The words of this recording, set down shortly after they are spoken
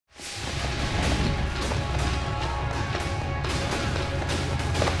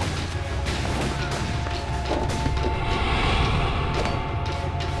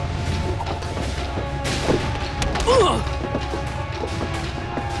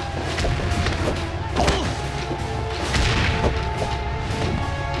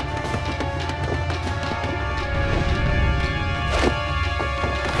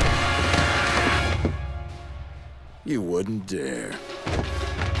wouldn't dare.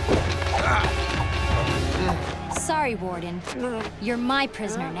 Sorry, Warden. You're my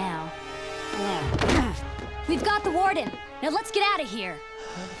prisoner now. We've got the Warden. Now let's get out of here.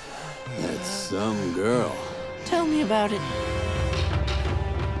 That's some girl. Tell me about it.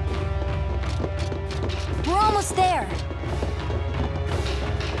 We're almost there.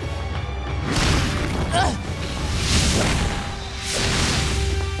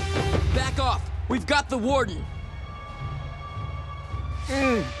 Back off! We've got the Warden!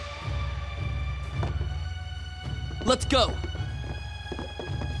 Let's go!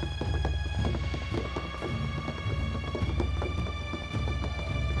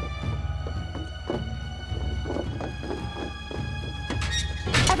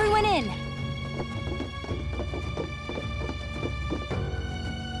 Everyone in!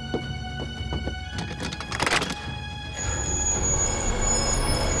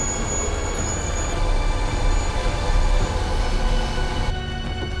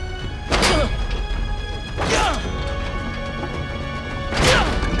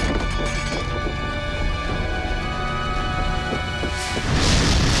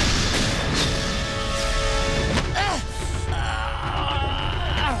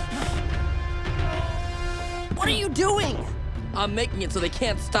 I'm making it so they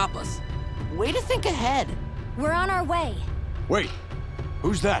can't stop us. Way to think ahead. We're on our way. Wait,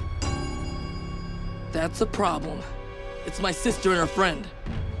 who's that? That's a problem. It's my sister and her friend.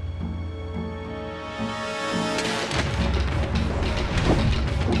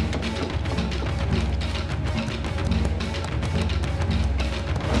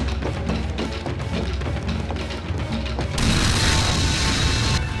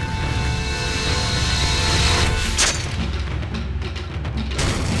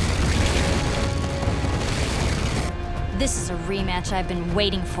 This is a rematch I've been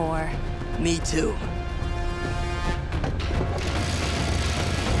waiting for. Me too.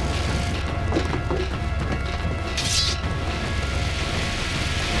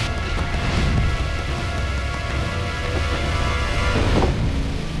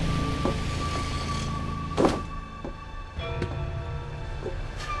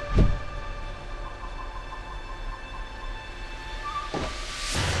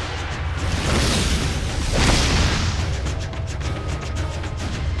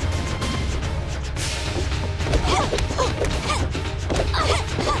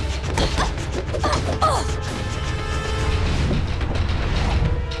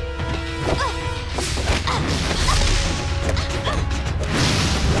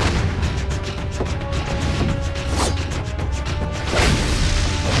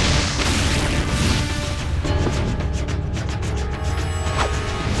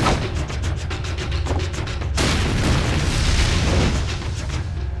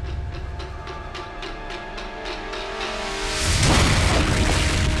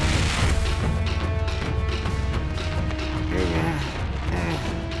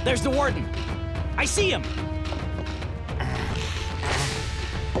 There's the Warden. I see him.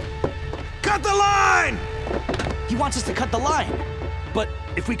 Cut the line! He wants us to cut the line. But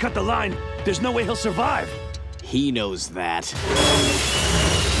if we cut the line, there's no way he'll survive. He knows that.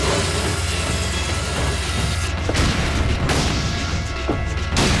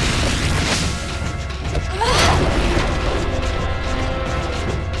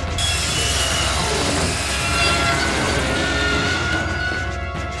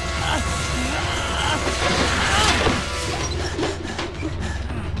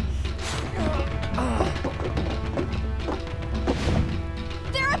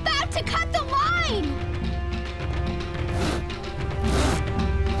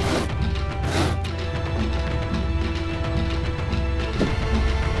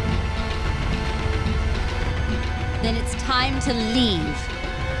 Then it's time to leave.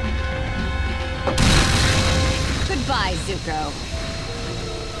 Goodbye, Zuko.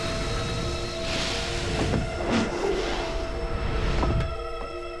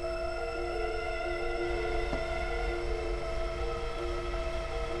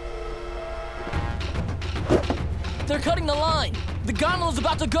 They're cutting the line! The gondola's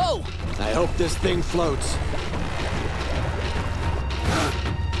about to go! I hope this thing floats.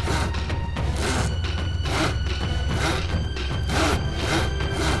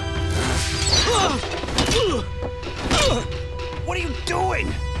 What are you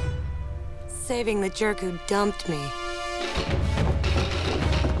doing? Saving the jerk who dumped me.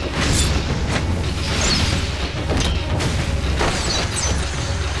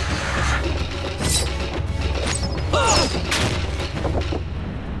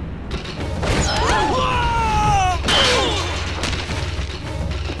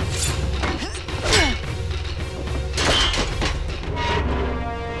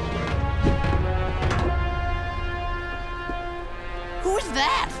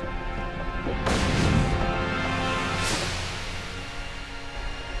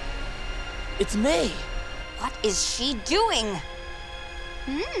 It's Mai. What is she doing?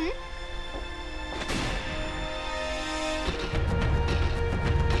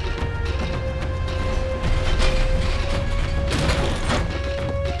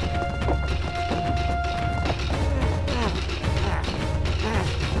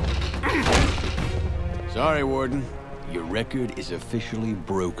 Sorry, Warden. Your record is officially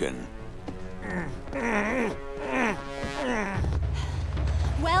broken.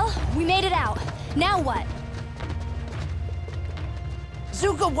 Well, we made it out. Now what?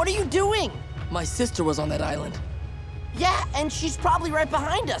 Zuko, what are you doing? My sister was on that island. Yeah, and she's probably right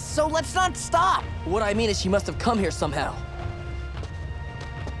behind us, so let's not stop. What I mean is she must have come here somehow.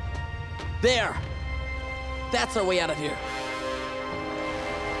 There! That's our way out of here.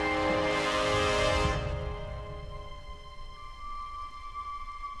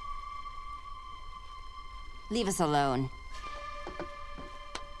 Leave us alone.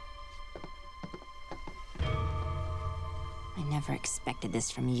 I never expected this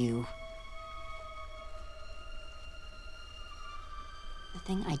from you. The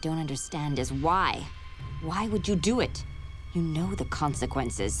thing I don't understand is why? Why would you do it? You know the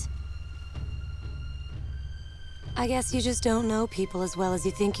consequences. I guess you just don't know people as well as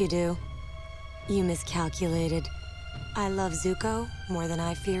you think you do. You miscalculated. I love Zuko more than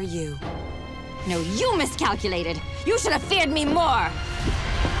I fear you. No, you miscalculated! You should have feared me more!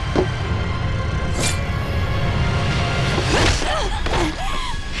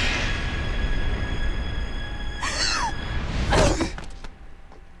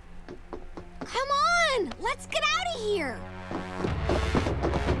 Come on! Let's get out of here!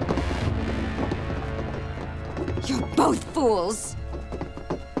 You're both fools!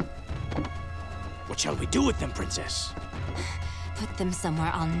 What shall we do with them, Princess? Put them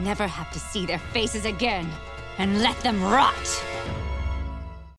somewhere I'll never have to see their faces again, and let them rot!